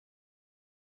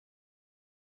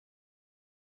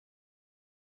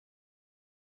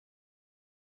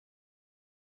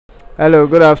Hello,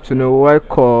 good afternoon.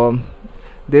 Welcome.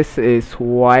 This is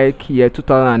Waec year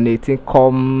 2018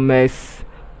 commerce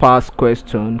past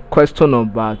question. Question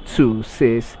number 2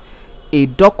 says a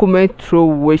document through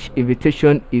which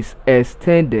invitation is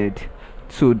extended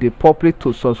to the public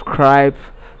to subscribe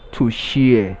to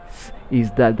shares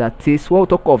is that is when we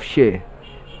talk of share,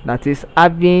 that is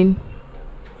having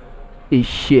a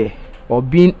share or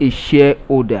being a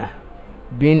shareholder,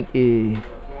 being a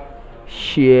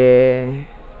shareholder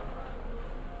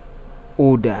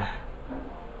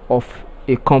of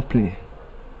a company.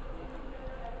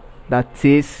 That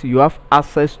is, you have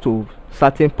access to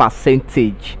certain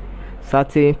percentage.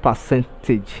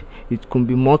 It can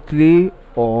be monthly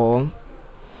or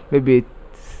maybe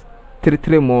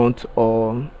three months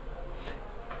or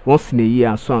once in a year,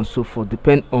 and so on and so forth,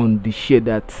 depend on the share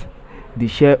that the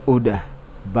shareholder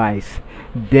buys.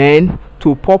 Then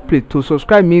to public, to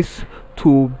subscribe means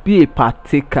to be a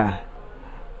partaker,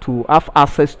 to have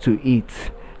access to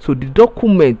it. So the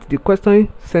document, the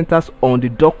question centers on the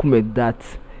document that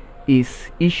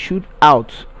is issued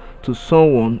out to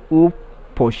someone who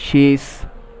purchase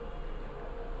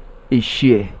a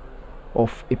share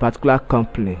of a particular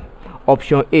company.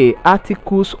 Option A,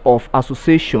 articles of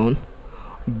association.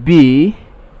 B,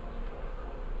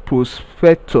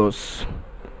 prospectus.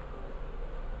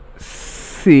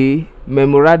 C,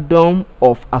 memorandum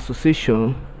of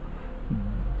association.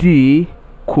 D,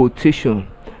 quotation.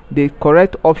 The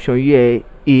correct option here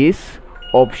is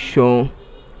option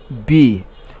B,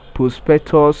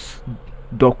 prospectus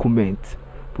document.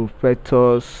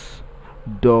 Prospectus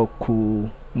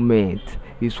document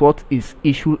is what is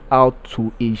issued out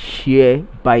to a share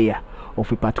buyer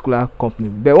of a particular company.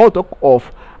 But when we talk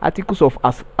of articles of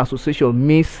association,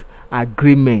 means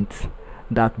agreement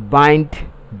that bind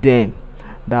them,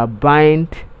 that bind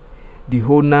the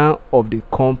owner of the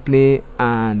company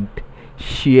and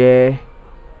shareholders.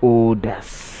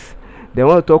 Then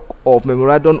when we talk of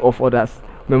memorandum of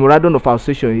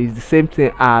association, is the same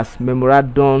thing as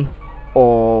memorandum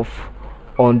of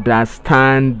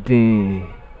understanding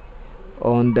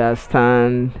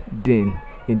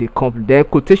in the company. Then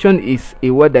quotation is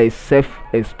a word that is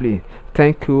self-explained.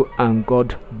 Thank you and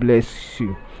God bless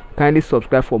you. Kindly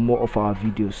subscribe for more of our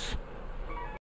videos.